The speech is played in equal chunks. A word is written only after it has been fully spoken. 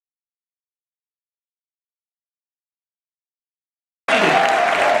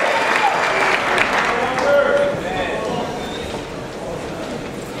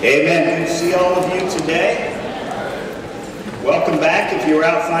see all of you today. Welcome back if you were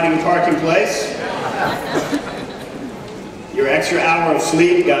out finding a parking place. Your extra hour of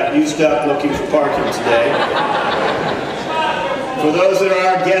sleep got used up looking for parking today. For those that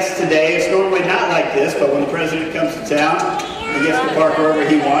are our guests today, it's normally not like this, but when the president comes to town, he gets to park wherever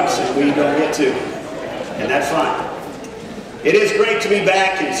he wants and we don't get to. And that's fine. It is great to be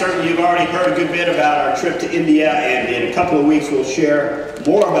back, and certainly you've already heard a good bit about our trip to India, and in a couple of weeks we'll share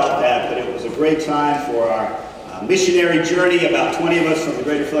more about that, but it was a great time for our missionary journey. About 20 of us from the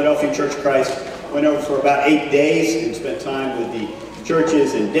Greater Philadelphia Church of Christ went over for about 8 days and spent time with the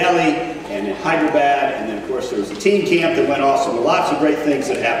churches in Delhi and in Hyderabad, and then of course there was a teen camp that went off, so lots of great things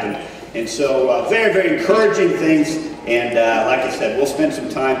that happened. And so very, very encouraging things, and like I said, we'll spend some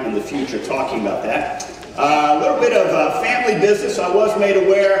time in the future talking about that. A little bit of family business. I was made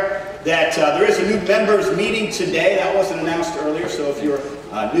aware that there is a new members meeting today. That wasn't announced earlier, so if you're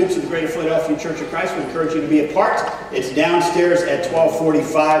new to the Greater Philadelphia Church of Christ, we encourage you to be a part. It's downstairs at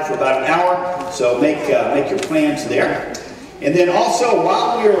 12:45 for about an hour, so make your plans there. And then also,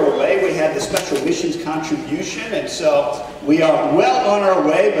 while we were away, we had the special missions contribution, and so we are well on our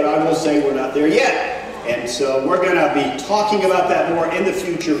way, but I will say we're not there yet. And so we're going to be talking about that more in the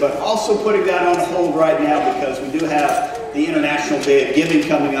future, but also putting that on hold right now because we do have the International Day of Giving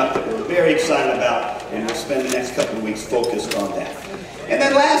coming up that we're very excited about, and we'll spend the next couple of weeks focused on that. And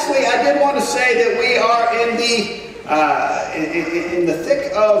then lastly, I did want to say that we are in the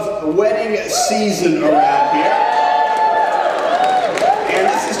thick of wedding season around here. And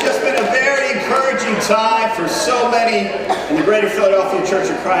this has just been a very encouraging time for so many in the Greater Philadelphia Church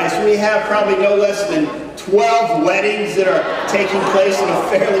of Christ. We have probably no less than 12 weddings that are taking place in a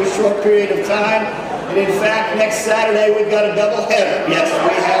fairly short period of time. And in fact, next Saturday we've got a double header. Yes,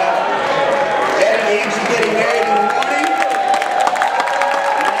 we have Ed and Angie getting married in the morning.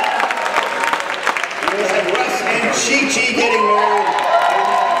 And we have Russ and Chi-Chi getting married.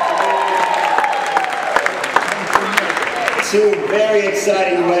 Two very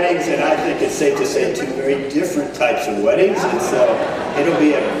exciting weddings, and I think it's safe to say two very different types of weddings, and so it'll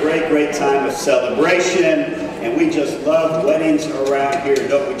be a great, great time of celebration, and we just love weddings around here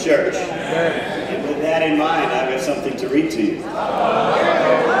at Oakwood Church. And with that in mind, I've got something to read to you.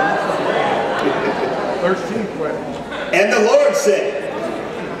 13th wedding. And the Lord said,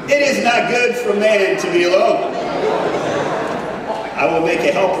 "It is not good for man to be alone. I will make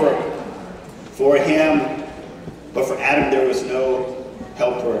a helper for him." But for Adam there was no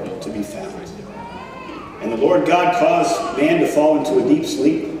helper to be found. And the Lord God caused man to fall into a deep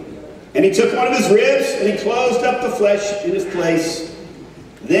sleep. And he took one of his ribs, and he closed up the flesh in his place.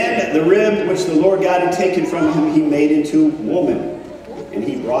 Then the rib which the Lord God had taken from him, he made into woman, and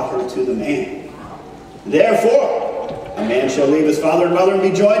he brought her to the man. Therefore, a man shall leave his father and mother and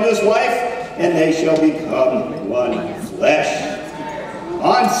be joined to his wife, and they shall become one flesh.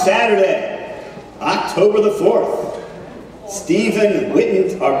 On Saturday, October the 4th, Stephen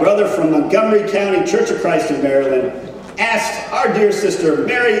Witten, our brother from Montgomery County Church of Christ in Maryland, asked our dear sister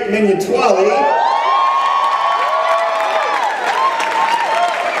Mary Mignatwali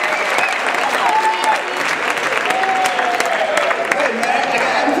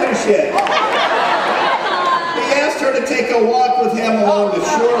He asked her to take a walk with him along the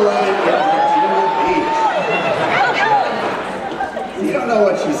shoreline of Virginia Beach. You don't know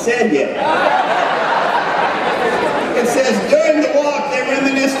what she said yet. It says, during the walk, they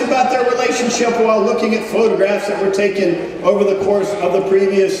reminisced about their relationship while looking at photographs that were taken over the course of the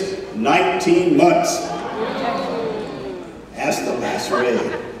previous 19 months. As the last ray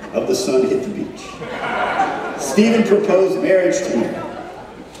of the sun hit the beach, Stephen proposed marriage to her.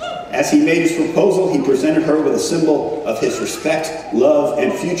 As he made his proposal, he presented her with a symbol of his respect, love,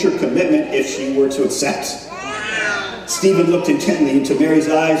 and future commitment if she were to accept. Stephen looked intently into Mary's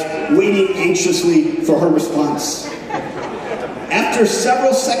eyes, waiting anxiously for her response. After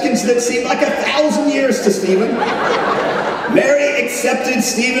several seconds that seemed like 1,000 years to Stephen, Mary accepted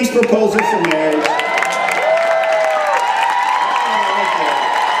Stephen's proposal for marriage.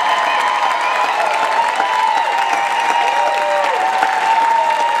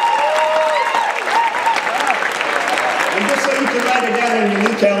 And just so you can write it down in your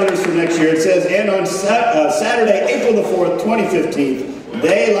new calendars for next year, it says, and on Saturday, April the 4th, 2015,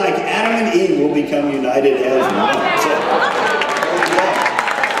 they, like Adam and Eve, will become united as one.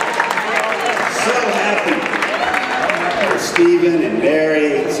 So happy for Stephen and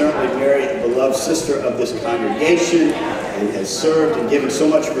Mary, certainly Mary, a beloved sister of this congregation, and has served and given so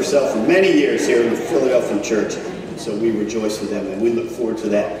much of herself for many years here in the Philadelphia church. So we rejoice with them, and we look forward to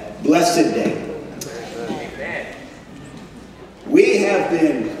that blessed day. We have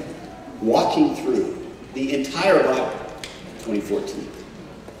been walking through the entire Bible, 2014. You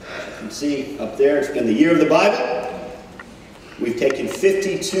can see up there, it's been the year of the Bible. We've taken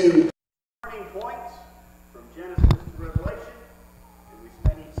 52 turning points from Genesis to Revelation, and we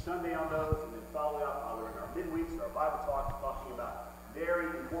spent each Sunday on those, and then follow up either in our midweeks or our Bible talks talking about very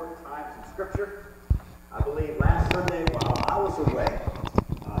important times in Scripture. I believe last Sunday, while I was away,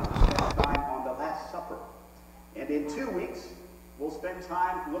 we spent time on the Last Supper. And in 2 weeks, we'll spend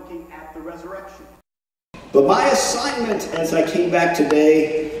time looking at the resurrection. But my assignment as I came back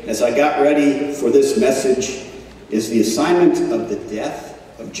today, as I got ready for this message, is the assignment of the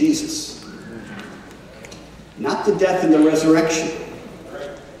death of Jesus. Not the death and the resurrection.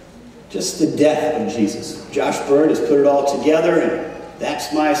 Just the death of Jesus. Josh Bird has put it all together, and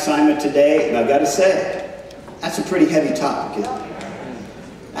that's my assignment today. And I've got to say, that's a pretty heavy topic, isn't it?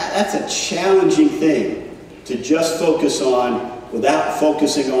 That's a challenging thing to just focus on without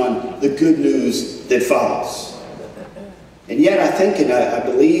focusing on the good news that follows. And yet I think and I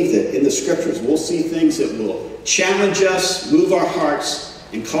believe that in the Scriptures we'll see things that will challenge us, move our hearts,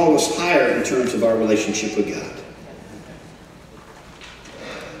 and call us higher in terms of our relationship with God.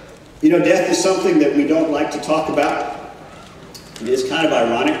 You know, death is something that we don't like to talk about. It is kind of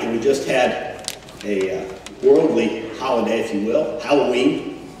ironic that we just had a worldly holiday, if you will, Halloween.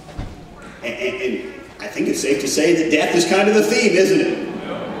 And I think it's safe to say that death is kind of the theme, isn't it?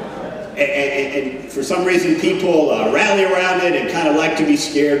 And for some reason people rally around it and kind of like to be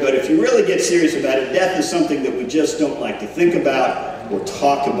scared, but if you really get serious about it, death is something that we just don't like to think about or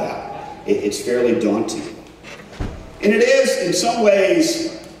talk about. It's fairly daunting. And it is, in some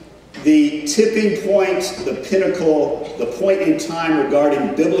ways, the tipping point, the pinnacle, the point in time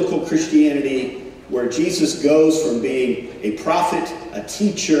regarding biblical Christianity, where Jesus goes from being a prophet, a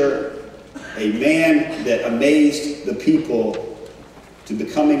teacher, a man that amazed the people, to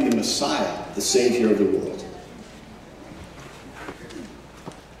becoming the Messiah, the Savior of the world.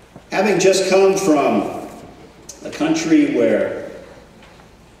 Having just come from a country where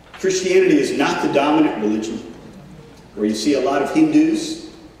Christianity is not the dominant religion, where you see a lot of Hindus,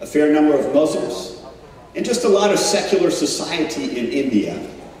 a fair number of Muslims, and just a lot of secular society in India,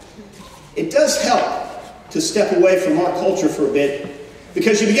 it does help to step away from our culture for a bit,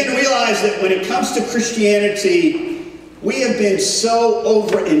 because you begin to realize that when it comes to Christianity, we have been so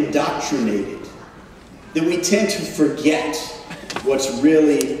over-indoctrinated that we tend to forget what's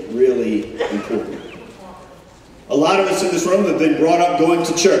really, really important. A lot of us in this room have been brought up going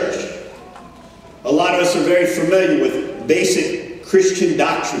to church. A lot of us are very familiar with basic Christian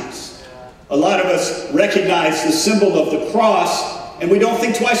doctrines. A lot of us recognize the symbol of the cross, and we don't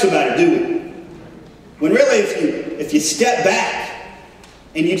think twice about it, do we? When really, if you step back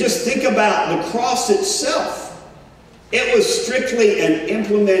and you just think about the cross itself, it was strictly an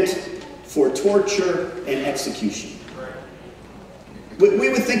implement for torture and execution. We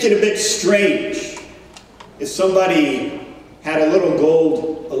would think it a bit strange if somebody had a little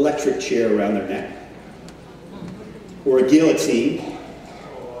gold electric chair around their neck, or a guillotine.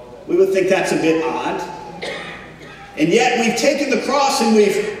 We would think that's a bit odd. And yet we've taken the cross and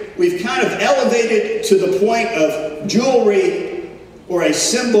we've kind of elevated it to the point of jewelry or a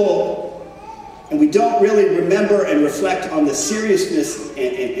symbol, and we don't really remember and reflect on the seriousness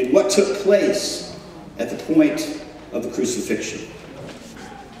and what took place at the point of the crucifixion.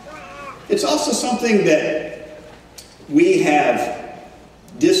 It's also something that we have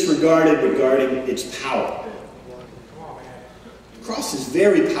disregarded regarding its power. The cross is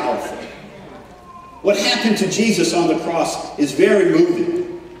very powerful. What happened to Jesus on the cross is very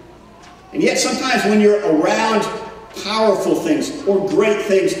moving. And yet sometimes when you're around powerful things or great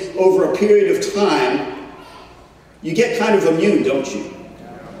things over a period of time, you get kind of immune, don't you?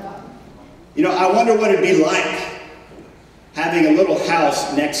 You know, I wonder what it'd be like having a little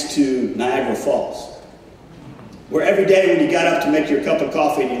house next to Niagara Falls, where every day when you got up to make your cup of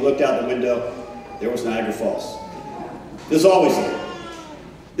coffee and you looked out the window, there was Niagara Falls. There's always there.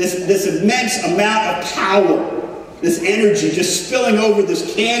 This immense amount of power, this energy just spilling over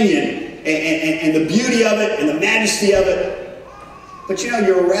this canyon, and the beauty of it and the majesty of it. But you know,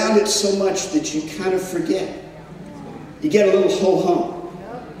 you're around it so much that you kind of forget. You get a little ho-hum.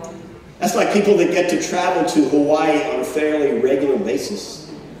 That's like people that get to travel to Hawaii on a fairly regular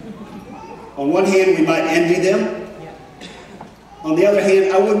basis. On one hand, we might envy them. On the other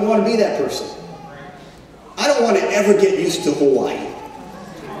hand, I wouldn't want to be that person. I don't want to ever get used to Hawaii.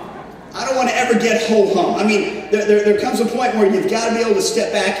 I don't want to ever get ho-hum. I mean, there comes a point where you've got to be able to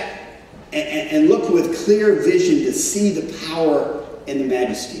step back and look with clear vision to see the power and the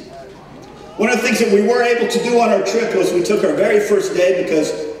majesty. One of the things that we were able to do on our trip was we took our very first day,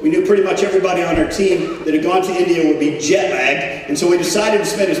 because we knew pretty much everybody on our team that had gone to India would be jet lagged. And so we decided to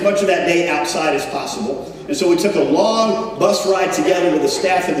spend as much of that day outside as possible. And so we took a long bus ride together with the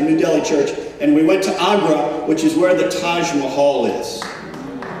staff of the New Delhi Church, and we went to Agra, which is where the Taj Mahal is.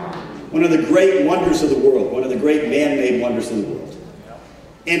 One of the great wonders of the world, one of the great man-made wonders of the world.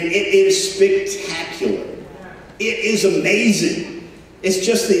 And it is spectacular. It is amazing. It's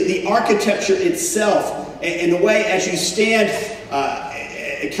just the architecture itself, and the way as you stand,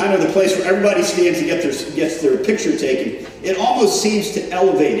 kind of the place where everybody stands and gets their picture taken, it almost seems to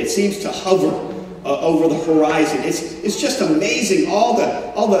elevate. It seems to hover over the horizon. It's just amazing, all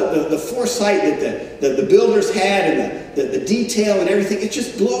the foresight that the builders had, and the detail and everything. It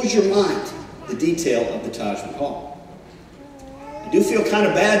just blows your mind, the detail of the Taj Mahal. I do feel kind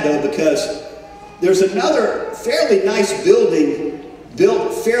of bad, though, because there's another fairly nice building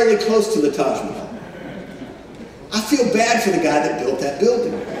built fairly close to the Taj Mahal. I feel bad for the guy that built that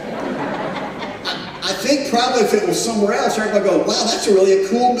building. I think probably if it was somewhere else, everybody would go, wow, that's really a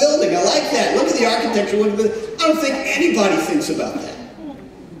cool building. I like that. Look at the architecture. Look at the... I don't think anybody thinks about that.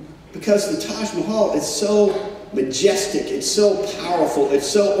 Because the Taj Mahal is so majestic. It's so powerful. It's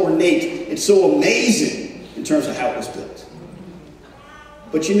so ornate. It's so amazing in terms of how it was built.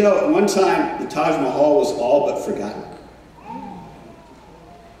 But you know, at one time, the Taj Mahal was all but forgotten.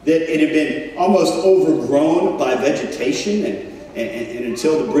 That it had been almost overgrown by vegetation, and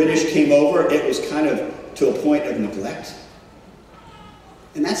until the British came over, it was kind of to a point of neglect.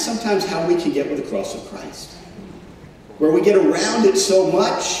 And that's sometimes how we can get with the cross of Christ, where we get around it so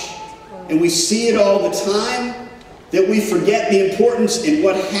much, and we see it all the time, that we forget the importance in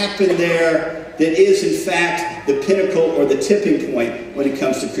what happened there that is, in fact, the pinnacle or the tipping point when it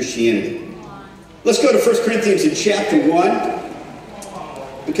comes to Christianity. Let's go to 1 Corinthians in chapter 1.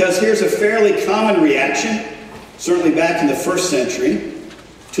 Because here's a fairly common reaction, certainly back in the first century,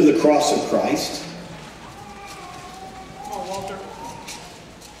 to the cross of Christ. Come on, Walter.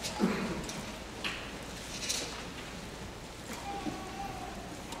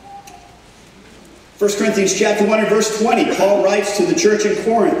 1 Corinthians chapter 1 and verse 20, Paul writes to the church in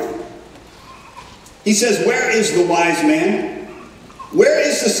Corinth. He says, "Where is the wise man? Where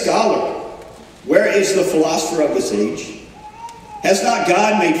is the scholar? Where is the philosopher of this age? Has not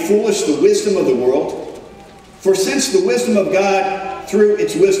God made foolish the wisdom of the world? For since the wisdom of God through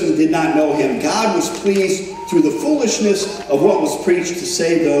its wisdom did not know him, God was pleased through the foolishness of what was preached to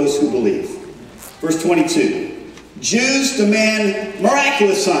save those who believe." Verse 22, "Jews demand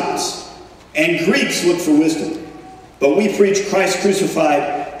miraculous signs, and Greeks look for wisdom. But we preach Christ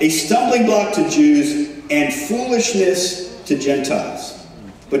crucified, a stumbling block to Jews and foolishness to Gentiles.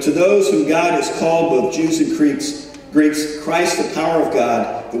 But to those whom God has called, both Jews and Greeks, Christ the power of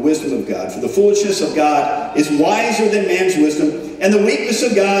God, the wisdom of God. For the foolishness of God is wiser than man's wisdom, and the weakness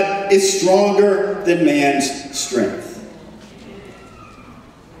of God is stronger than man's strength."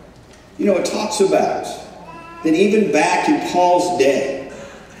 You know, it talks about that even back in Paul's day,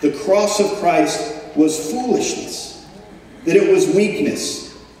 the cross of Christ was foolishness, that it was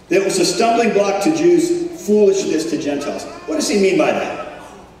weakness, that it was a stumbling block to Jews, foolishness to Gentiles. What does he mean by that?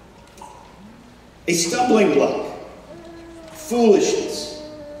 A stumbling block. Foolishness.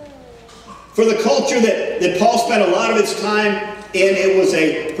 For the culture that Paul spent a lot of his time in, it was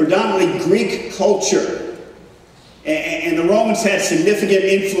a predominantly Greek culture. And the Romans had significant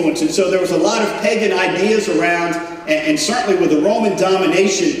influence. And so there was a lot of pagan ideas around. And certainly with the Roman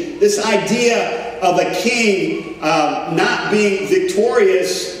domination, this idea of a king not being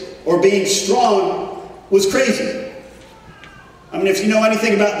victorious or being strong was crazy. I mean, if you know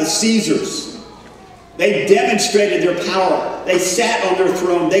anything about the Caesars, they demonstrated their power. They sat on their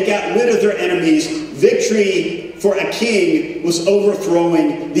throne. They got rid of their enemies. Victory for a king was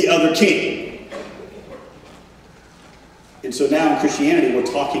overthrowing the other king. And so now in Christianity, we're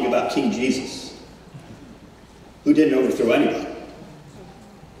talking about King Jesus, who didn't overthrow anybody,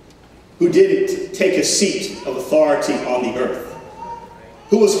 who didn't take a seat of authority on the earth,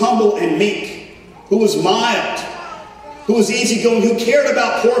 who was humble and meek, who was mild, who was easygoing, who cared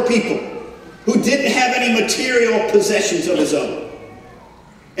about poor people, who didn't have any material possessions of his own.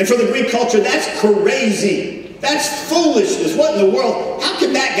 And for the Greek culture, that's crazy. That's foolishness. What in the world? How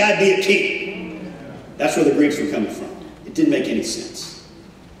can that guy be a king? That's where the Greeks were coming from. It didn't make any sense.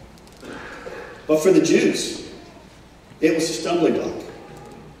 But for the Jews, it was a stumbling block.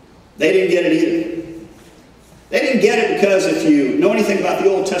 They didn't get it either. They didn't get it because if you know anything about the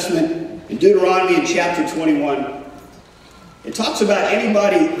Old Testament, in Deuteronomy in chapter 21, it talks about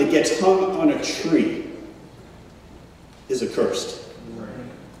anybody that gets hung on a tree is accursed.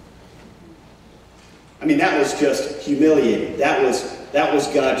 I mean, that was just humiliating. That was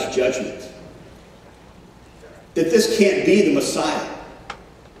God's judgment. That this can't be the Messiah.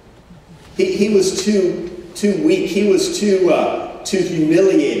 He was too weak. He was too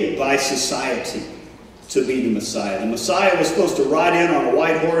humiliated by society to be the Messiah. The Messiah was supposed to ride in on a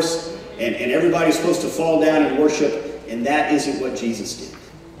white horse, and everybody was supposed to fall down and worship, and that isn't what Jesus did.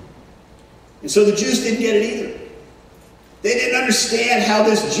 And so the Jews didn't get it either. They didn't understand how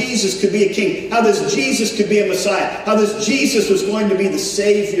this Jesus could be a king, how this Jesus could be a Messiah, how this Jesus was going to be the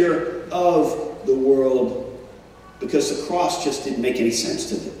Savior of the world, because the cross just didn't make any sense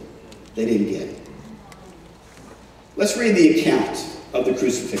to them. They didn't get it. Let's read the account of the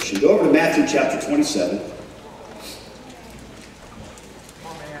crucifixion. Go over to Matthew chapter 27.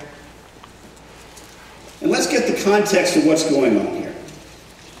 And let's get the context of what's going on here.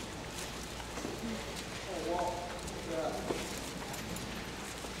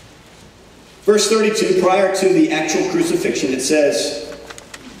 Verse 32, prior to the actual crucifixion, it says,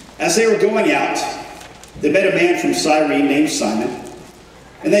 as they were going out, they met a man from Cyrene named Simon,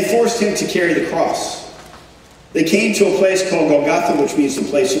 and they forced him to carry the cross. They came to a place called Golgotha, which means the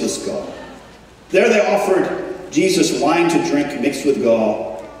place of the skull. There they offered Jesus wine to drink mixed with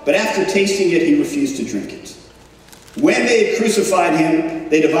gall, but after tasting it, he refused to drink it. When they had crucified him,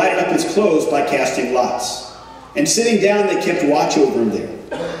 they divided up his clothes by casting lots. And sitting down, they kept watch over him there.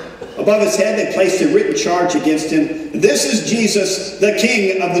 Above his head, they placed a written charge against him. This is Jesus, the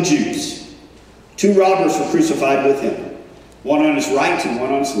King of the Jews. 2 robbers were crucified with him, one on his right and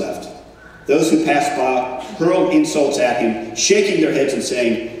one on his left. Those who passed by hurled insults at him, shaking their heads and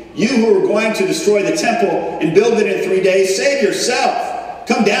saying, you who are going to destroy the temple and build it in 3 days, save yourself.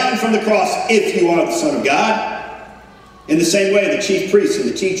 Come down from the cross if you are the Son of God. In the same way, the chief priests and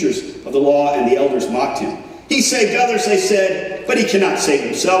the teachers of the law and the elders mocked him. He saved others, they said, but he cannot save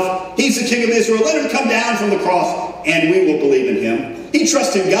himself. He's the King of Israel. Let him come down from the cross, and we will believe in him. He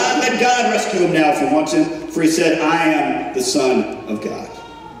trusts in God. Let God rescue him now if he wants him. For he said, I am the Son of God.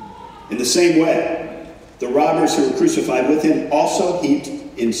 In the same way, the robbers who were crucified with him also heaped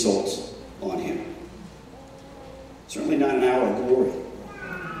insults on him. Certainly not an hour of glory.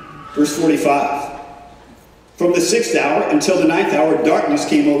 Verse 45. From the 6th hour until the 9th hour, darkness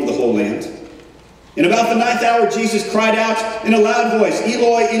came over the whole land. And about the 9th hour, Jesus cried out in a loud voice,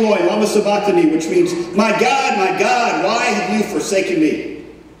 Eloi, Eloi, lama sabachthani, which means, my God, why have you forsaken me?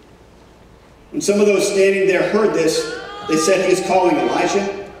 When some of those standing there heard this, they said he is calling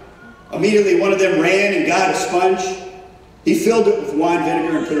Elijah. Immediately one of them ran and got a sponge. He filled it with wine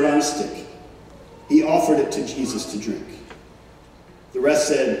vinegar and put it on a stick. He offered it to Jesus to drink. The rest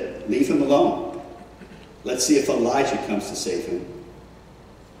said, leave him alone. Let's see if Elijah comes to save him.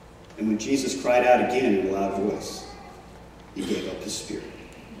 And when Jesus cried out again in a loud voice, he gave up his spirit.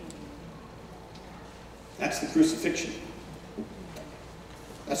 That's the crucifixion.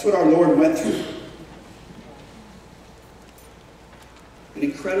 That's what our Lord went through. An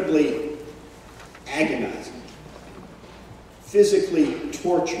incredibly agonizing, physically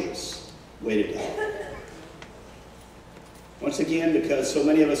torturous way to die. Once again, because so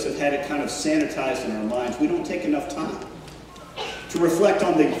many of us have had it kind of sanitized in our minds, we don't take enough time to reflect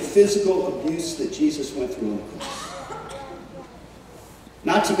on the physical abuse that Jesus went through on the cross.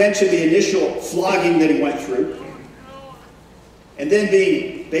 Not to mention the initial flogging that he went through, and then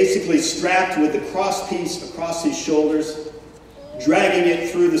being basically strapped with the crosspiece across his shoulders, dragging it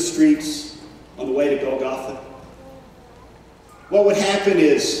through the streets on the way to Golgotha. What would happen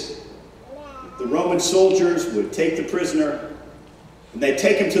is the Roman soldiers would take the prisoner and they'd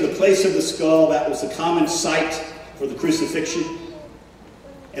take him to the place of the skull. That was the common site for the crucifixion.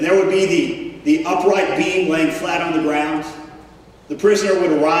 And there would be the upright beam laying flat on the ground. The prisoner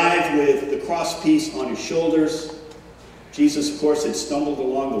would arrive with the crosspiece on his shoulders. Jesus, of course, had stumbled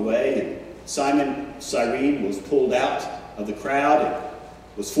along the way, and Simon of Cyrene was pulled out of the crowd and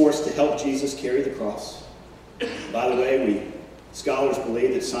was forced to help Jesus carry the cross. By the way, scholars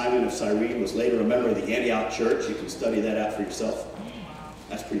believe that Simon of Cyrene was later a member of the Antioch church. You can study that out for yourself.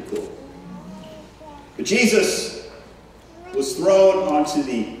 That's pretty cool. But Jesus was thrown onto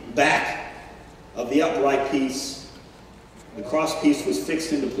the back of the upright piece. The cross piece was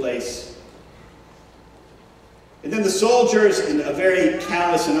fixed into place. And then the soldiers, in a very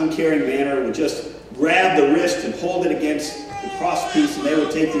callous and uncaring manner, would just grab the wrist and hold it against the cross piece, and they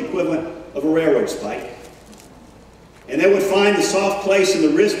would take the equivalent of a railroad spike. And they would find the soft place in the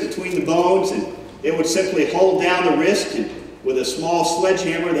wrist between the bones, and they would simply hold down the wrist, and with a small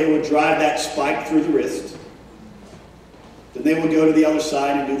sledgehammer, they would drive that spike through the wrist. Then they would go to the other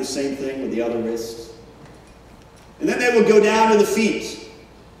side and do the same thing with the other wrist. And then they would go down to the feet.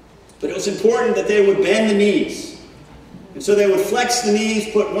 But it was important that they would bend the knees. And so they would flex the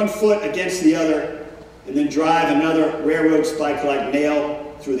knees, put one foot against the other, and then drive another railroad spike-like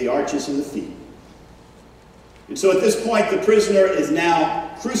nail through the arches in the feet. And so at this point, the prisoner is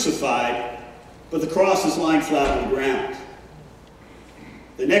now crucified, but the cross is lying flat on the ground.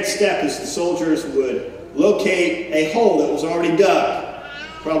 The next step is the soldiers would locate a hole that was already dug,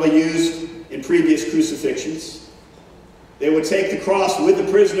 probably used in previous crucifixions. They would take the cross with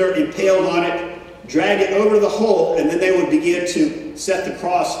the prisoner impaled on it, drag it over the hole, and then they would begin to set the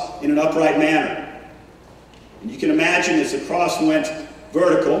cross in an upright manner. And you can imagine as the cross went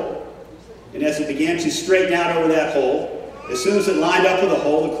vertical, and as it began to straighten out over that hole, as soon as it lined up with the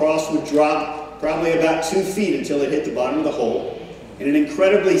hole, the cross would drop probably about 2 feet until it hit the bottom of the hole, and an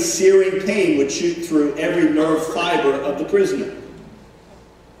incredibly searing pain would shoot through every nerve fiber of the prisoner.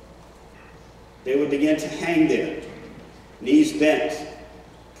 They would begin to hang there, knees bent,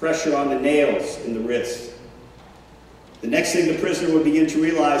 pressure on the nails in the wrist. The next thing the prisoner would begin to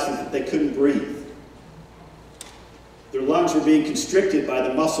realize is that they couldn't breathe. Their lungs were being constricted by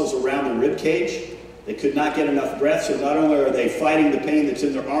the muscles around the rib cage. They could not get enough breath, so not only are they fighting the pain that's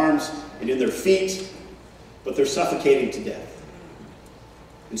in their arms and in their feet, but they're suffocating to death.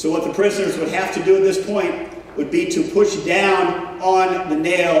 And so what the prisoners would have to do at this point would be to push down on the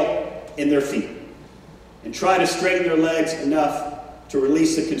nail in their feet and try to straighten their legs enough to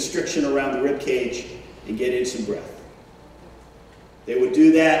release the constriction around the rib cage and get in some breath. They would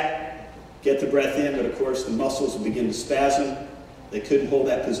do that, get the breath in, but of course the muscles would begin to spasm. They couldn't hold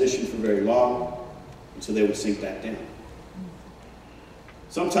that position for very long, and so they would sink back down.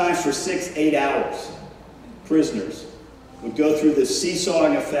 Sometimes for 6-8 hours, prisoners would go through this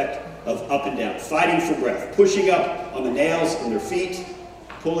seesawing effect of up and down, fighting for breath, pushing up on the nails in their feet,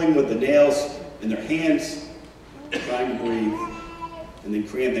 pulling with the nails in their hands, trying to breathe, and then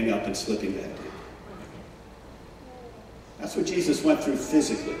cramping up and slipping back down. That's what Jesus went through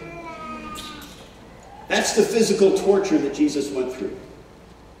physically. That's the physical torture that Jesus went through.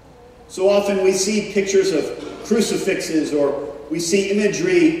 So often we see pictures of crucifixes or we see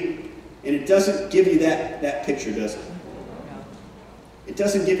imagery, and it doesn't give you that picture, does it? It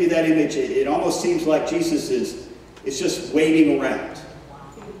doesn't give you that image. It almost seems like Jesus is just waiting around.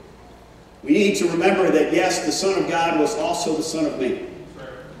 We need to remember that, yes, the Son of God was also the Son of Man.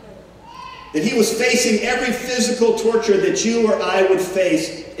 That he was facing every physical torture that you or I would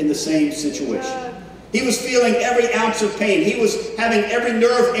face in the same situation. He was feeling every ounce of pain. He was having every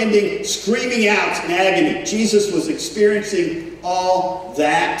nerve ending screaming out in agony. Jesus was experiencing all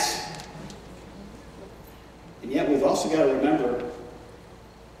that. And yet we've also got to remember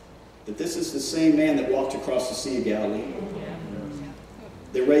that this is the same man that walked across the Sea of Galilee,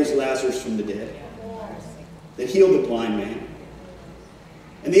 that raised Lazarus from the dead, that healed the blind man.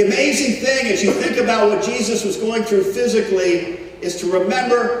 And the amazing thing as you think about what Jesus was going through physically is to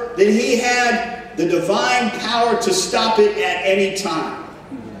remember that he had the divine power to stop it at any time.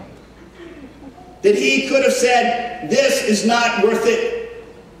 That he could have said, this is not worth it.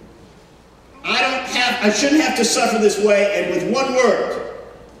 I shouldn't have to suffer this way. And with one word,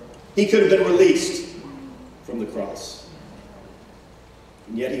 he could have been released from the cross.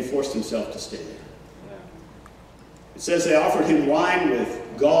 And yet he forced himself to stay there. It says they offered him wine with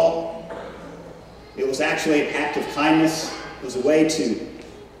gall. It was actually an act of kindness. It was a way to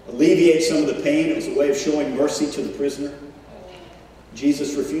alleviate some of the pain. It was a way of showing mercy to the prisoner.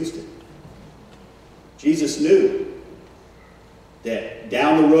 Jesus refused it. Jesus knew that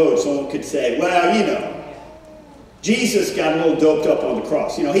down the road someone could say, well, you know, Jesus got a little doped up on the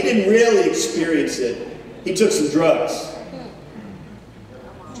cross. You know, he didn't really experience it. He took some drugs.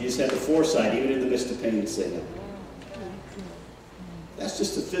 Jesus had the foresight, even in the midst of pain, to say no. That's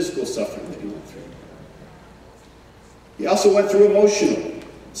just the physical suffering that he went through. He also went through emotional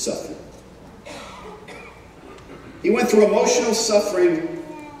suffering. He went through emotional suffering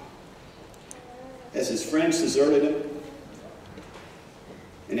as his friends deserted him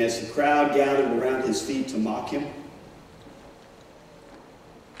and as the crowd gathered around his feet to mock him.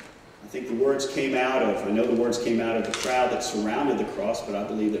 I think the words came out of, I know the words came out of the crowd that surrounded the cross, but I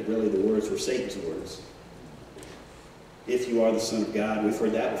believe that really the words were Satan's words. If you are the Son of God, we've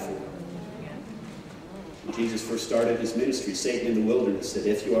heard that before. When Jesus first started his ministry, Satan in the wilderness said,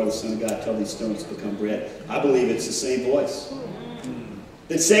 if you are the Son of God, tell these stones to become bread. I believe it's the same voice.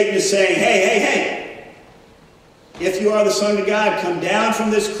 That Satan is saying, hey, if you are the Son of God, come down from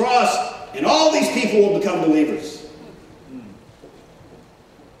this cross, and all these people will become believers.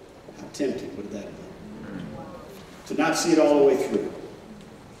 How tempting would that be? To not see it all the way through.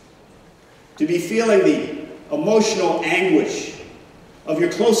 To be feeling the emotional anguish of your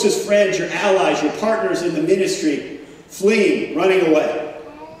closest friends, your allies, your partners in the ministry, fleeing, running away.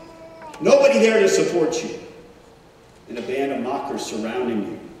 Nobody there to support you. And a band of mockers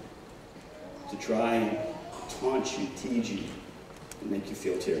surrounding you to try and taunt you, tease you, and make you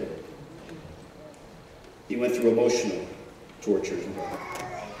feel terrible. He went through emotional torture as well.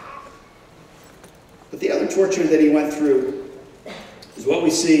 But the other torture that he went through is what we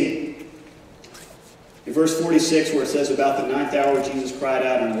see in verse 46, where it says, about the 9th hour, Jesus cried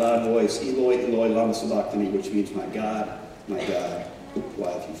out in a loud voice, Eloi, Eloi, lama sabachthani, which means, my God, why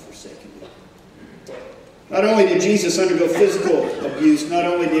have you forsaken me? Not only did Jesus undergo physical abuse, not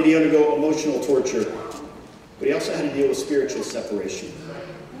only did he undergo emotional torture, but he also had to deal with spiritual separation.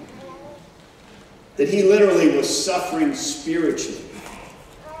 That he literally was suffering spiritually.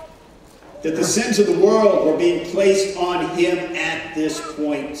 That the sins of the world were being placed on him at this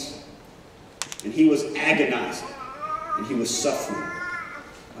point. And he was agonizing. And he was suffering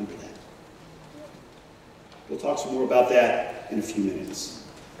under that. We'll talk some more about that in a few minutes.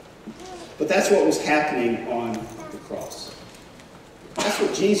 But that's what was happening on the cross. That's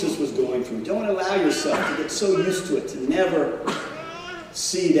what Jesus was going through. Don't allow yourself to get so used to it, to never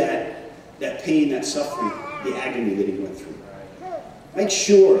see that pain, that suffering, the agony that he went through. Make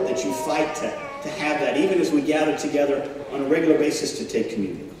sure that you fight to have that, even as we gather together on a regular basis to take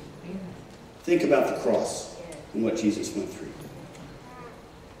communion. Think about the cross and what Jesus went through.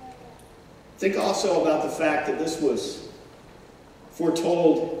 Think also about the fact that this was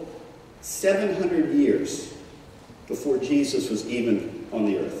foretold 700 years before Jesus was even on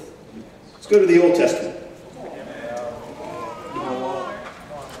the earth. Let's go to the Old Testament.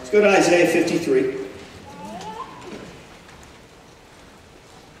 Let's go to Isaiah 53.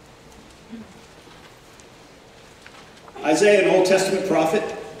 Isaiah, an Old Testament prophet.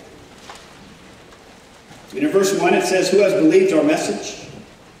 And in verse 1 it says, who has believed our message?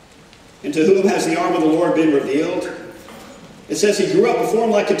 And to whom has the arm of the Lord been revealed? It says he grew up before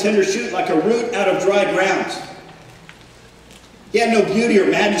him like a tender shoot, like a root out of dry ground. He had no beauty or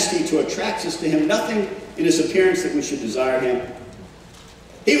majesty to attract us to him, nothing in his appearance that we should desire him.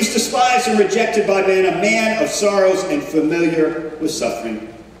 He was despised and rejected by men, a man of sorrows and familiar with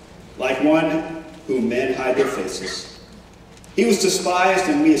suffering, like one whom men hide their faces. He was despised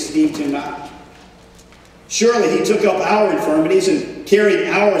and we esteemed him not. Surely he took up our infirmities and carried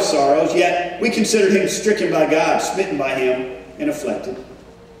our sorrows, yet we considered him stricken by God, smitten by him, and afflicted.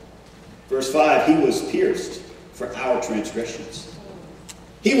 Verse 5, he was pierced for our transgressions.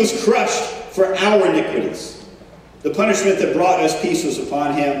 He was crushed for our iniquities. The punishment that brought us peace was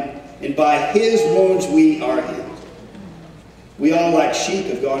upon him, and by his wounds we are healed. We all like sheep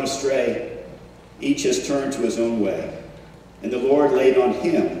have gone astray. Each has turned to his own way. And the Lord laid on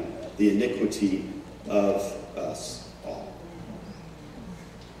him the iniquity of us all.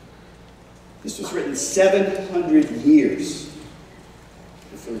 This was written 700 years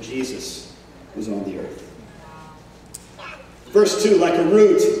before Jesus was on the earth. Verse 2, like a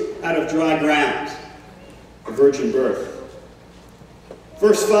root out of dry ground, a virgin birth.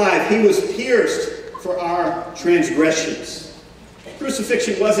 Verse 5, he was pierced for our transgressions.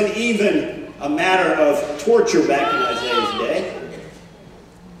 Crucifixion wasn't even a matter of torture back in Isaiah's day.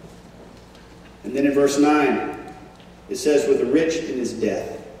 And then in verse 9, it says, with the rich in his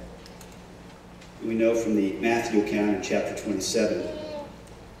death. We know from the Matthew account in chapter 27,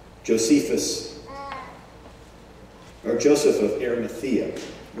 Joseph of Arimathea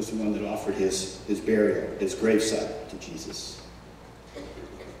was the one that offered his burial, his gravesite to Jesus.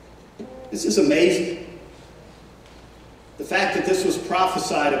 This is amazing. The fact that this was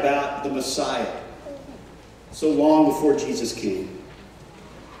prophesied about the Messiah so long before Jesus came.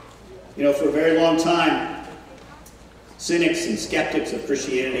 You know, for a very long time, cynics and skeptics of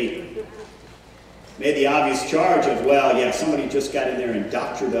Christianity made the obvious charge of, well, yeah, somebody just got in there and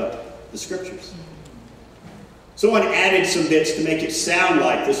doctored up the scriptures. Someone added some bits to make it sound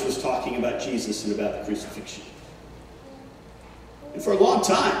like this was talking about Jesus and about the crucifixion. And for a long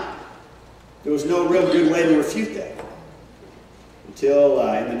time, there was no real good way to refute that. Until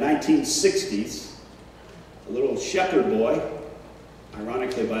in the 1960s, a little shepherd boy,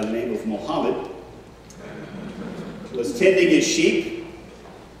 ironically by the name of Muhammad, was tending his sheep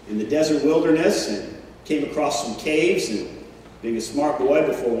in the desert wilderness and came across some caves, and being a smart boy,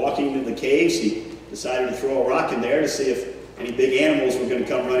 before walking into the caves, he decided to throw a rock in there to see if any big animals were going to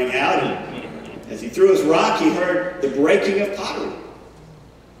come running out. And as he threw his rock, he heard the breaking of pottery.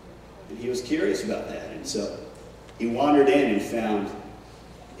 And he was curious about that. And so he wandered in and found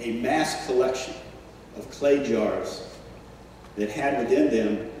a mass collection of clay jars that had within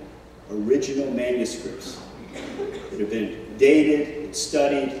them original manuscripts that have been dated and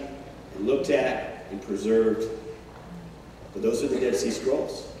studied and looked at and preserved. But those are the Dead Sea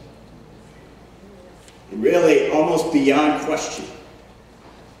Scrolls. And really, almost beyond question,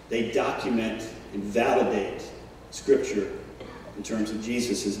 they document and validate Scripture in terms of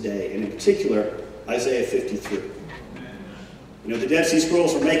Jesus' day, and in particular, Isaiah 53. You know, the Dead Sea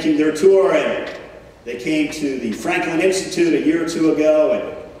Scrolls were making their tour, and they came to the Franklin Institute a year or two ago,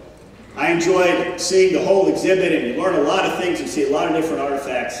 and I enjoyed seeing the whole exhibit, and you learn a lot of things and see a lot of different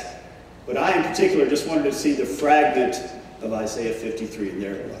artifacts. But I, in particular, just wanted to see the fragment of Isaiah 53, and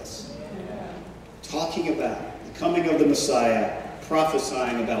there it was. Talking about the coming of the Messiah,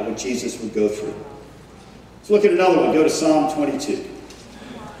 prophesying about what Jesus would go through. Let's look at another one. Go to Psalm 22.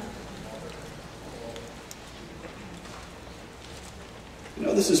 You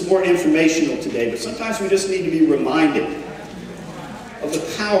know, this is more informational today, but sometimes we just need to be reminded of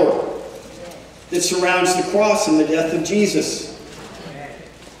the power that surrounds the cross and the death of Jesus.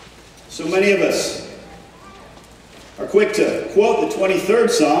 So many of us are quick to quote the 23rd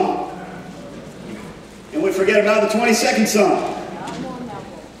Psalm, and we forget about the 22nd Psalm.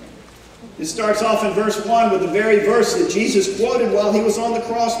 It starts off in verse 1 with the very verse that Jesus quoted while he was on the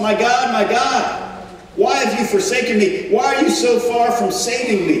cross. My God, why have you forsaken me? Why are you so far from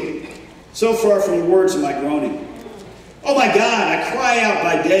saving me? So far from the words of my groaning. Oh my God, I cry out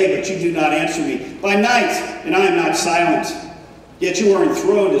by day, but you do not answer me. By night, and I am not silent. Yet you are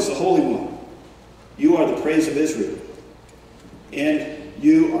enthroned as the Holy One. You are the praise of Israel. And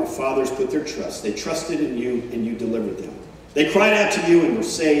you, our fathers, put their trust. They trusted in you, and you delivered them. They cried out to you and were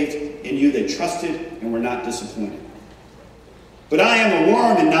saved. In you they trusted and were not disappointed. But I am a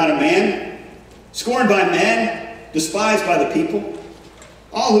worm and not a man, scorned by men, despised by the people.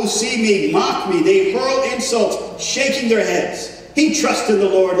 All who see me mock me. They hurl insults, shaking their heads. He trusts in the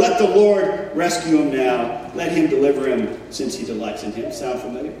Lord. Let the Lord rescue him now. Let him deliver him, since he delights in him. Sound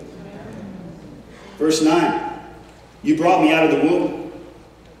familiar? Verse 9. You brought me out of the womb.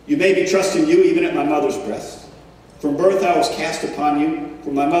 You made me trust in you even at my mother's breast. From birth I was cast upon you.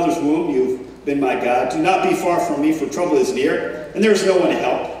 From my mother's womb you've been my God. Do not be far from me, for trouble is near, and there is no one to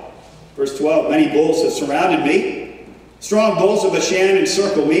help. Verse 12. Many bulls have surrounded me. Strong bulls of Bashan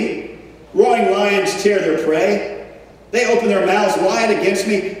encircle me. Roaring lions tear their prey. They open their mouths wide against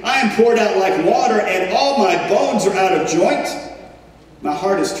me. I am poured out like water, and all my bones are out of joint. My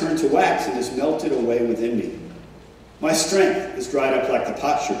heart is turned to wax and is melted away within me. My strength is dried up like the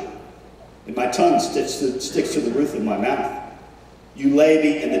potsherd, and my tongue sticks to the roof of my mouth. You lay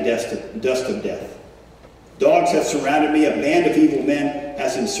me in the dust of death. Dogs have surrounded me. A band of evil men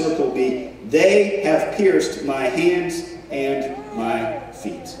has encircled me. They have pierced my hands and my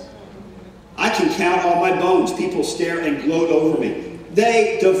feet. I can count all my bones. People stare and gloat over me.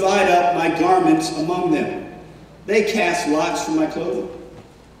 They divide up my garments among them. They cast lots for my clothing.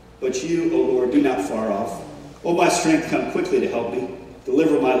 But you, O Lord, be not far off. O my strength, come quickly to help me.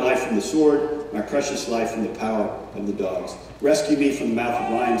 Deliver my life from the sword, my precious life from the power of the dogs. Rescue me from the mouth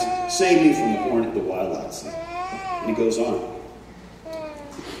of lions. Save me from the horn of the wild oxen. And he goes on.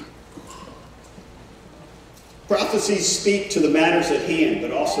 Prophecies speak to the matters at hand,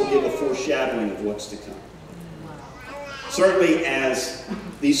 but also give a foreshadowing of what's to come. Certainly, as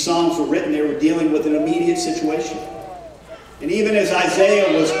these Psalms were written, they were dealing with an immediate situation. And even as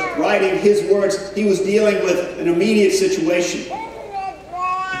Isaiah was writing his words, he was dealing with an immediate situation.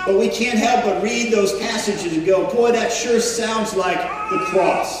 But we can't help but read those passages and go, boy, that sure sounds like the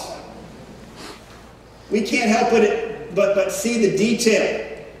cross. We can't help but see the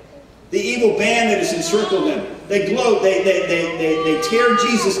detail. The evil band that has encircled them. They gloat. They tear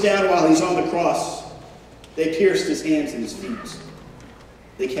Jesus down while he's on the cross. They pierced his hands and his feet.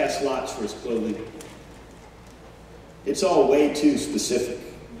 They cast lots for his clothing. It's all way too specific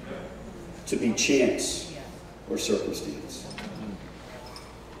to be chance or circumstance.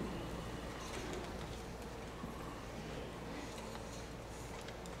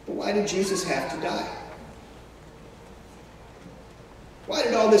 But why did Jesus have to die? Why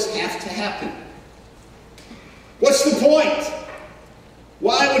did all this have to happen? What's the point?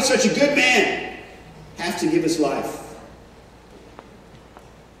 Why would such a good man have to give his life?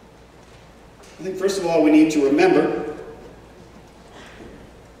 I think first of all we need to remember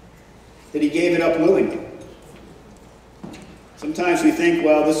that he gave it up willingly. Sometimes we think,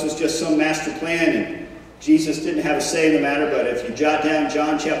 well, this was just some master plan and Jesus didn't have a say in the matter, but if you jot down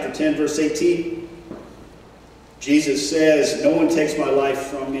John chapter 10, verse 18, Jesus says, no one takes my life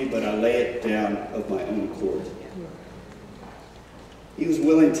from me, but I lay it down of my own accord. He was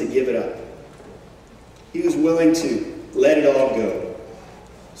willing to give it up. He was willing to let it all go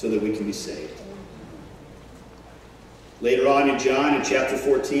so that we can be saved. Later on in John, in chapter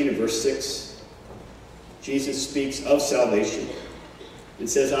 14 and verse 6, Jesus speaks of salvation. It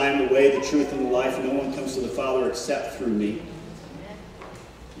says, I am the way, the truth, and the life. No one comes to the Father except through me.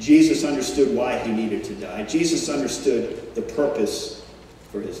 Jesus understood why he needed to die. Jesus understood the purpose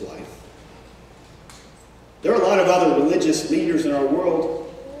for his life. There are a lot of other religious leaders in our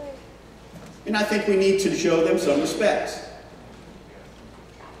world, and I think we need to show them some respect.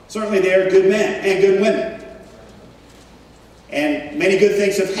 Certainly they are good men and good women. And many good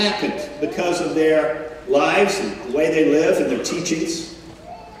things have happened because of their lives and the way they live and their teachings.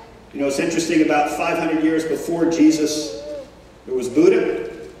 You know, it's interesting, about 500 years before Jesus, there was Buddha.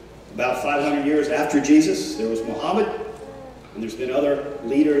 About 500 years after Jesus, there was Muhammad. And there's been other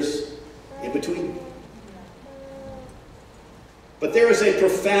leaders in between. But there is a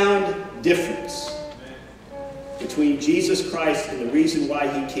profound difference between Jesus Christ and the reason why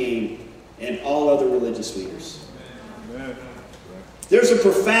he came and all other religious leaders. There's a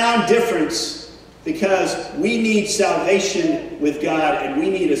profound difference because we need salvation with God, and we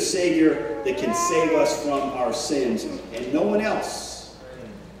need a Savior that can save us from our sins. And no one else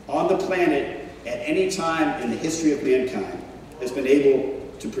on the planet at any time in the history of mankind has been able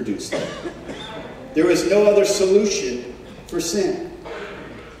to produce that. There is no other solution for sin.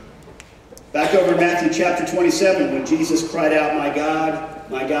 Back over in Matthew chapter 27, when Jesus cried out, my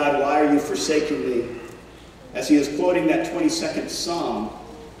God, why are you forsaking me? As he was quoting that 22nd Psalm,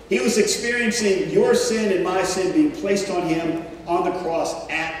 he was experiencing your sin and my sin being placed on him on the cross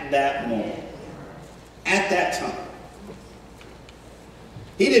at that moment. At that time.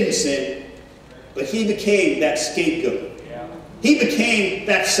 He didn't sin, but he became that scapegoat. He became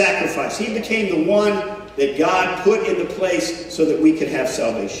that sacrifice. He became the one that God put into place so that we could have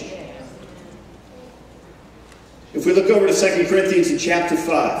salvation. If we look over to 2 Corinthians in chapter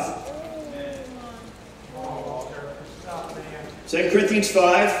 5. 2 Corinthians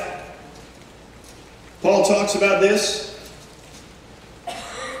 5, Paul talks about this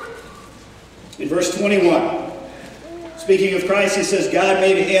in verse 21. Speaking of Christ, he says, God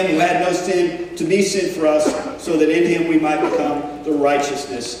made him who had no sin to be sin for us, so that in him we might become the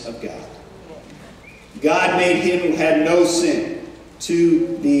righteousness of God. God made him who had no sin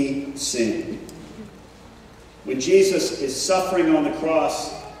to be sin. When Jesus is suffering on the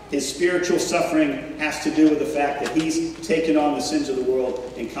cross, his spiritual suffering has to do with the fact that he's taken on the sins of the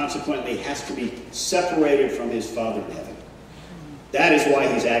world and consequently has to be separated from his Father in heaven. That is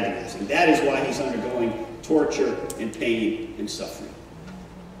why he's agonizing. That is why he's undergoing torture and pain and suffering.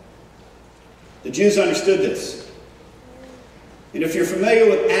 The Jews understood this. And if you're familiar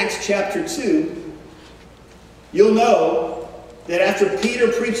with Acts chapter 2, you'll know that after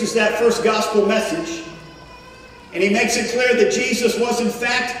Peter preaches that first gospel message, and he makes it clear that Jesus was in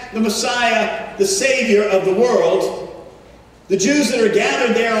fact the Messiah, the Savior of the world, the Jews that are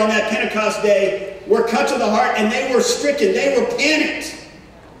gathered there on that Pentecost day were cut to the heart, and they were stricken. They were panicked.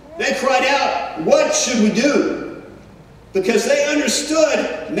 They cried out, what should we do? Because they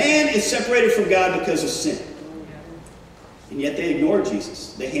understood man is separated from God because of sin. And yet they ignored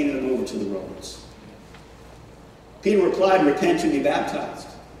Jesus. They handed him over to the Romans. Peter replied, repent and be baptized,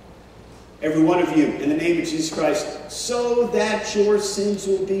 every one of you, in the name of Jesus Christ, so that your sins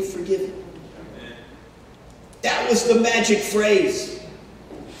will be forgiven. That was the magic phrase.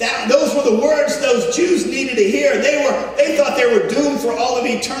 Those were the words those Jews needed to hear. They thought they were doomed for all of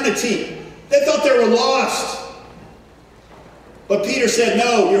eternity. They thought they were lost. But Peter said,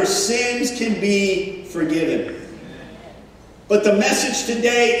 no, your sins can be forgiven. But the message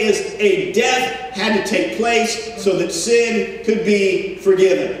today is a death had to take place so that sin could be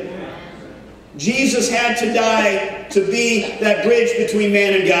forgiven. Jesus had to die to be that bridge between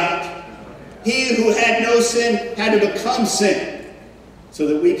man and God. He who had no sin had to become sin so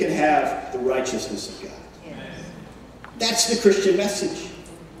that we could have the righteousness of God. That's the Christian message.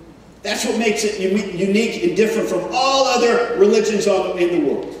 That's what makes it unique and different from all other religions in the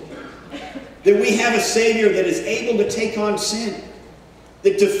world. That we have a Savior that is able to take on sin,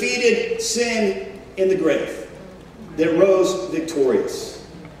 that defeated sin in the grave, that rose victorious.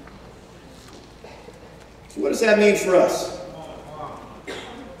 So what does that mean for us?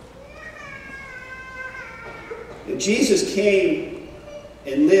 If Jesus came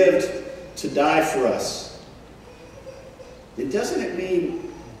and lived to die for us, then doesn't it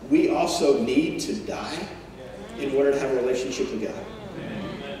mean we also need to die in order to have a relationship with God?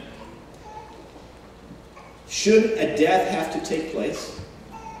 Shouldn't a death have to take place?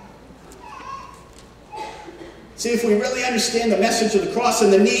 See, if we really understand the message of the cross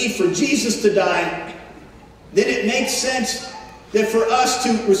and the need for Jesus to die, then it makes sense that for us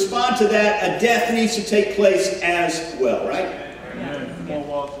to respond to that, a death needs to take place as well, right?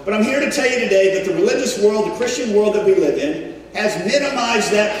 But I'm here to tell you today that the religious world, the Christian world that we live in, has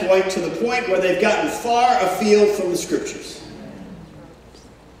minimized that point to the point where they've gotten far afield from the Scriptures.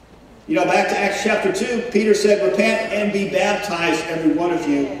 You know, back to Acts chapter 2, Peter said, repent and be baptized, every one of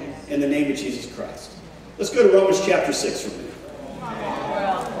you, in the name of Jesus Christ. Let's go to Romans chapter 6 for a minute.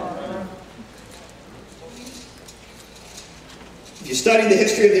 If you study the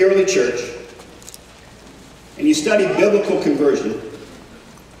history of the early church, and you study biblical conversion,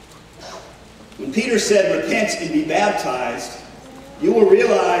 when Peter said, repent and be baptized, you will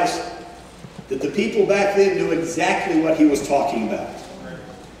realize that the people back then knew exactly what he was talking about.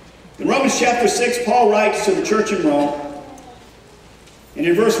 In Romans chapter 6, Paul writes to the church in Rome, and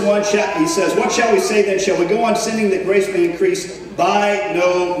in verse 1, he says, what shall we say then? Shall we go on sinning that grace may increase? By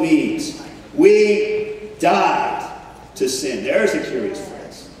no means. We died to sin. There's a curious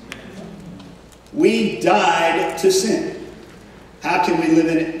phrase. We died to sin. How can we live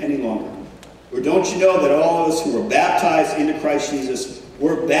in it any longer? Or don't you know that all of us who were baptized into Christ Jesus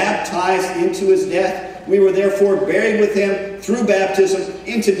were baptized into his death? We were therefore buried with him through baptism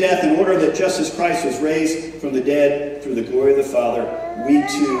into death, in order that just as Christ was raised from the dead through the glory of the Father, we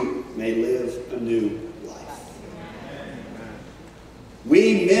too may live a new life.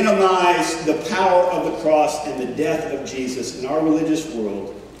 We minimize the power of the cross and the death of Jesus in our religious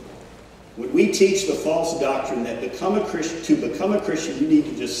world when we teach the false doctrine that to become a Christian, you need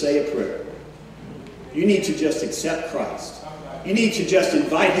to just say a prayer. You need to just accept Christ. You need to just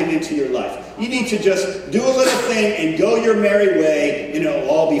invite him into your life. You need to just do a little thing and go your merry way, and it'll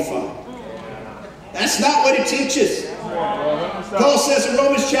all be fine. That's not what it teaches. Paul says in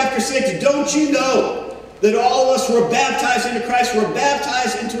Romans chapter 6, don't you know that all of us who were baptized into Christ were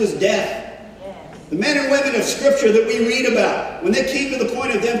baptized into his death? The men and women of Scripture that we read about, when they came to the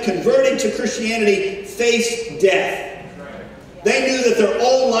point of them converting to Christianity, faced death. They knew that their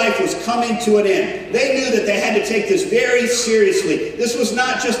old life was coming to an end. They knew that they had to take this very seriously. This was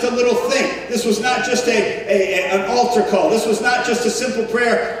not just a little thing. This was not just an altar call. This was not just a simple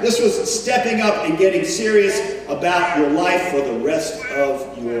prayer. This was stepping up and getting serious about your life for the rest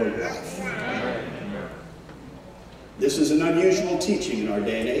of your life. This is an unusual teaching in our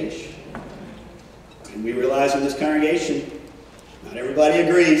day and age. And we realize in this congregation, not everybody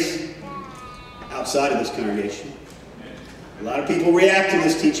agrees outside of this congregation. A lot of people react to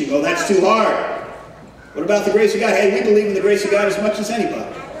this teaching. Oh, that's too hard. What about the grace of God? Hey, we believe in the grace of God as much as anybody.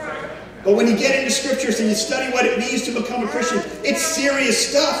 But when you get into Scriptures and you study what it means to become a Christian, it's serious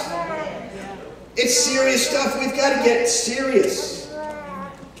stuff. It's serious stuff. We've got to get serious.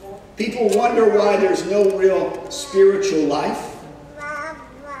 People wonder why there's no real spiritual life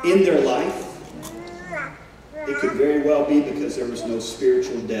in their life. It could very well be because there was no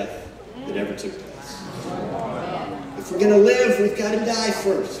spiritual death that ever took place. If we're going to live, we've got to die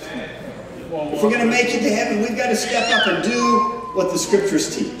first. If we're going to make it to heaven, we've got to step up and do what the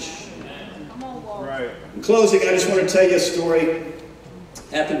Scriptures teach. In closing, I just want to tell you a story. It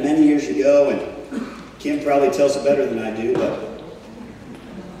happened many years ago, and Kim probably tells it better than I do, but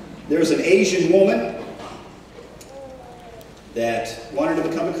there was an Asian woman that wanted to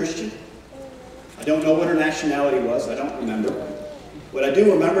become a Christian. I don't know what her nationality was. I don't remember. What I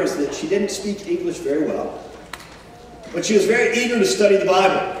do remember is that she didn't speak English very well. But she was very eager to study the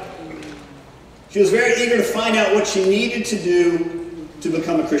Bible. She was very eager to find out what she needed to do to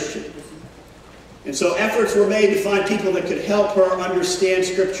become a Christian. And so efforts were made to find people that could help her understand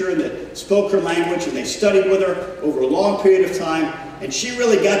Scripture and that spoke her language, and they studied with her over a long period of time. And she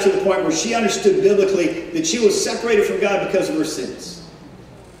really got to the point where she understood biblically that she was separated from God because of her sins.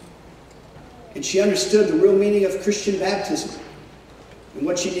 And she understood the real meaning of Christian baptism and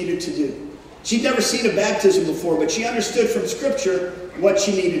what she needed to do. She'd never seen a baptism before, but she understood from Scripture what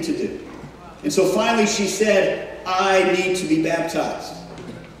she needed to do. And so finally she said, I need to be baptized.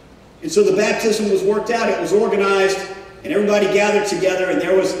 And so the baptism was worked out, it was organized, and everybody gathered together, and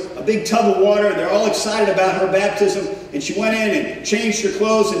there was a big tub of water, and they're all excited about her baptism. And she went in and changed her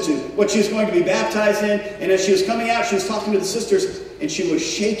clothes into what she was going to be baptized in. And as she was coming out, she was talking to the sisters, and she was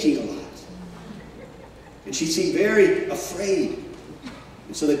shaking a lot. And she seemed very afraid.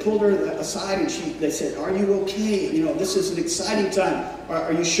 And so they pulled her aside and they said, are you okay? You know, this is an exciting time.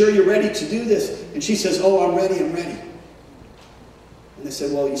 Are you sure you're ready to do this? And she says, oh, I'm ready, I'm ready. And they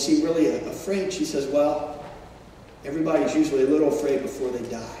said, well, you seem really afraid. She says, well, everybody's usually a little afraid before they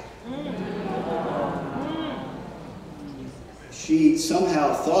die. She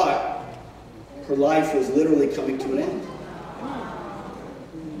somehow thought her life was literally coming to an end.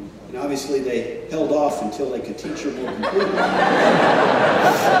 And obviously they held off until they could teach her more completely.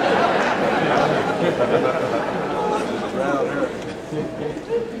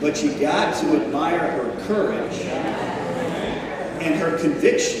 But you got to admire her courage and her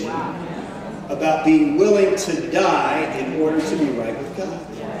conviction about being willing to die in order to be right with God.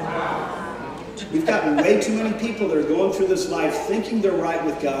 We've gotten way too many people that are going through this life thinking they're right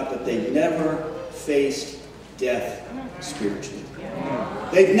with God, but they've never faced death spiritually.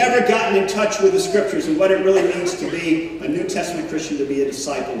 They've never gotten in touch with the Scriptures and what it really means to be a New Testament Christian, to be a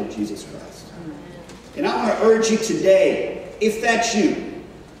disciple of Jesus Christ. And I want to urge you today, if that's you,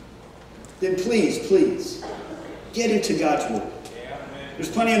 then please, please, get into God's Word. There's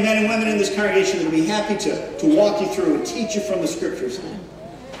plenty of men and women in this congregation that will be happy to walk you through and teach you from the Scriptures.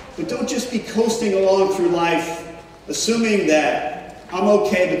 But don't just be coasting along through life, assuming that I'm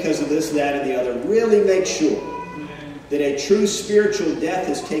okay because of this, that, and the other. Really make sure that a true spiritual death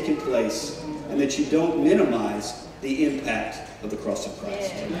has taken place and that you don't minimize the impact of the cross of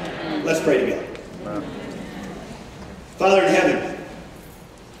Christ. Let's pray together. Father in heaven,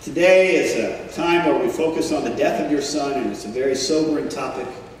 today is a time where we focus on the death of your Son, and it's a very sobering topic.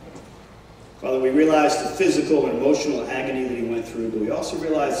 Father, we realize the physical and emotional agony that he went through, but we also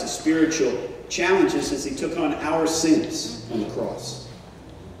realize the spiritual challenges as he took on our sins on the cross.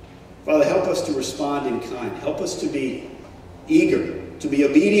 Father, help us to respond in kind. Help us to be eager, to be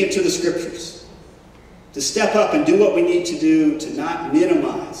obedient to the Scriptures, to step up and do what we need to do to not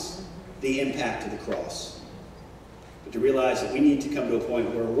minimize the impact of the cross, but to realize that we need to come to a point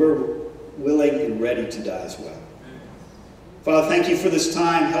where we're willing and ready to die as well. Father, thank you for this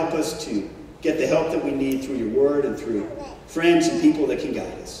time. Help us to get the help that we need through your word and through friends and people that can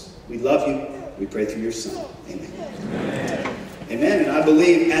guide us. We love you. We pray through your Son. Amen. Amen. And I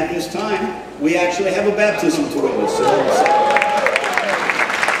believe at this time we actually have a baptism to witness. So